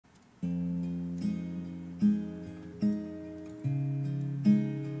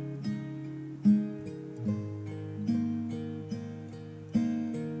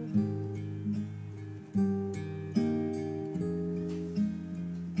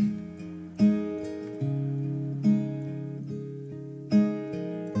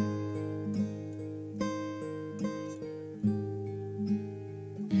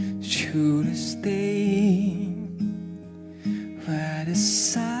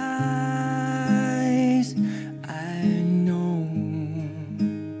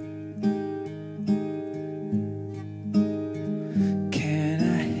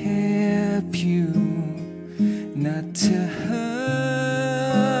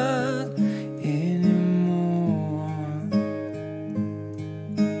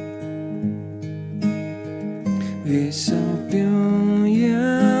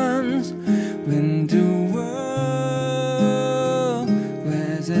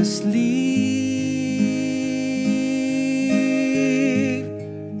asleep.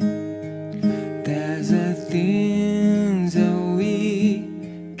 There's a things that we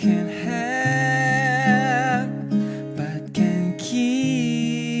can have but can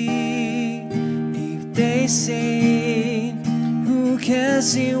keep. If they say, who can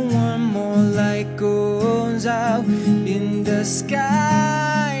see one more light goes out in the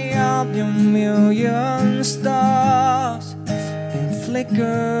sky of your million stars and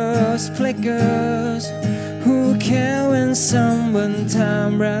flickers, flickers. Who cares when someone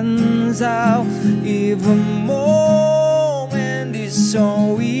time runs out? Even more when it's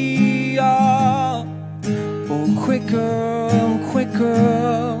all we are. Oh, quicker,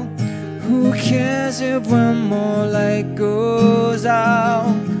 quicker. Who cares if one more light goes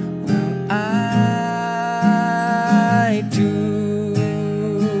out? Well, I do.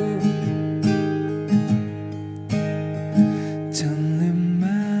 Telling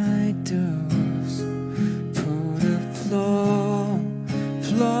my doors, put a floor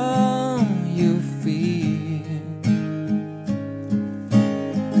you feel.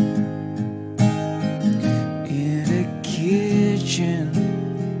 In the kitchen,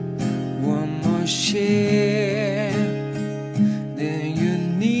 one more share than you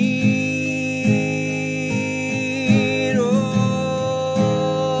need. Oh,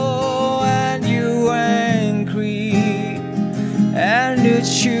 and you angry, and it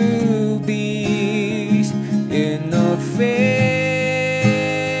should be in no fair.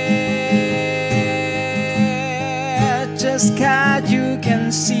 Just 'cause you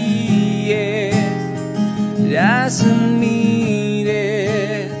can see it doesn't mean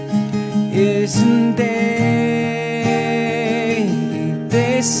it isn't there.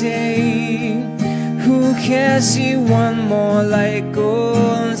 They say, who can see one more light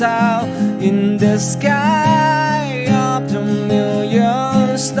goes out in the sky of the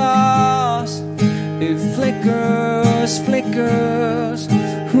million stars? It flickers, flickers.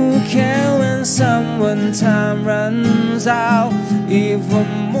 Who cares when someone time runs out? Even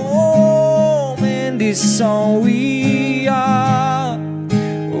more when this all we are.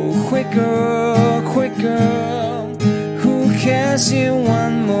 Oh, quicker, quicker. Who cares if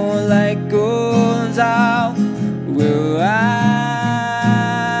one more light goes out? Well, I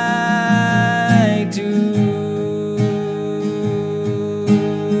do.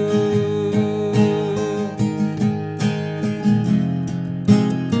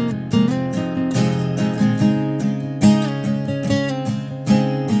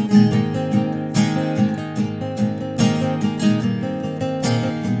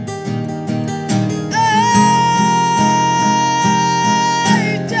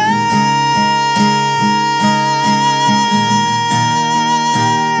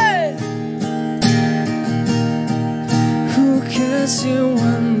 See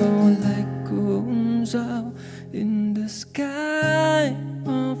one more light goes out in the sky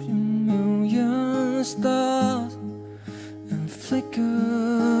of your million stars and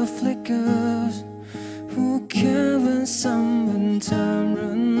flickers. Who cares when someone time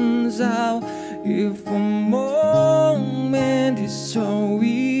runs out? If a moment is all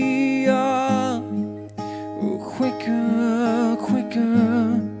we are. Oh, quicker,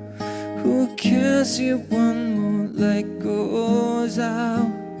 quicker. Who cares if one